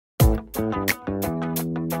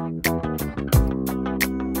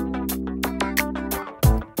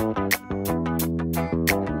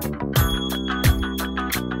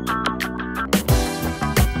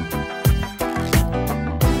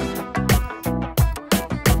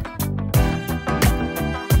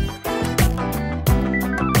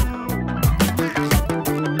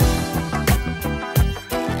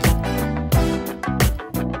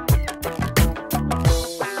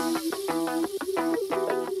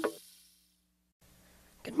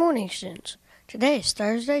morning, students. Today is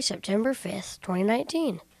Thursday, September 5th,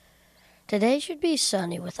 2019. Today should be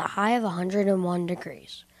sunny with a high of 101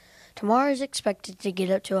 degrees. Tomorrow is expected to get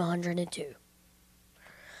up to 102.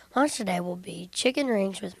 Lunch today will be chicken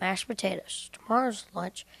rings with mashed potatoes. Tomorrow's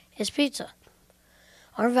lunch is pizza.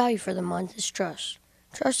 Our value for the month is trust.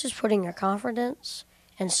 Trust is putting your confidence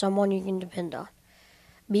in someone you can depend on.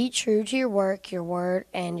 Be true to your work, your word,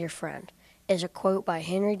 and your friend, is a quote by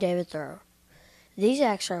Henry David Thoreau. These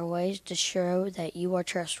acts are ways to show that you are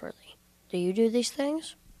trustworthy. Do you do these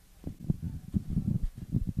things?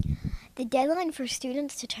 The deadline for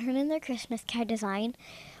students to turn in their Christmas card design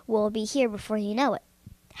will be here before you know it.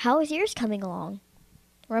 How is yours coming along?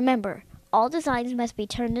 Remember, all designs must be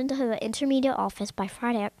turned into the intermediate office by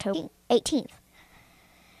Friday, October 18th.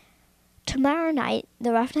 Tomorrow night,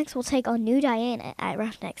 the Roughnecks will take on New Diana at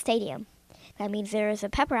Roughneck Stadium. That means there is a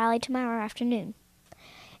pep rally tomorrow afternoon.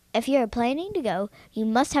 If you are planning to go, you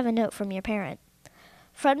must have a note from your parent.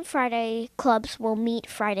 Fun Friday clubs will meet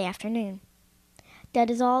Friday afternoon. That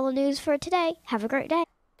is all the news for today. Have a great day.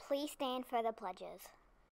 Please stand for the pledges.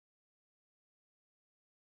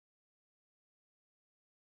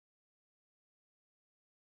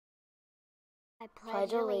 I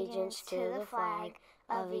pledge allegiance to the flag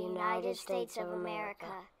of the United States of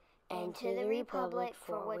America and to the republic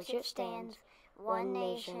for which it stands, one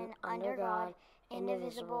nation, under God,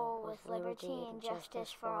 indivisible, with liberty and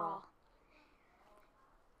justice for all.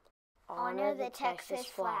 Honor the Texas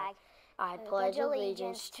flag. I pledge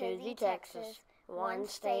allegiance to the Texas, one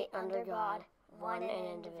state under God, one and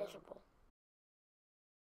indivisible.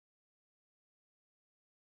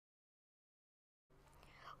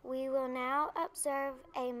 We will now observe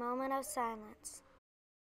a moment of silence.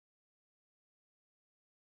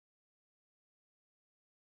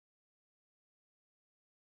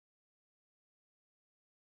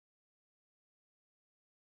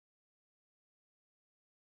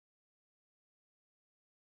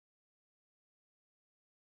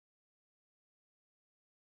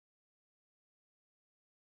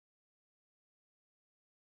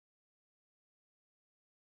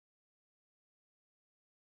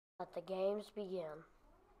 Let the games begin.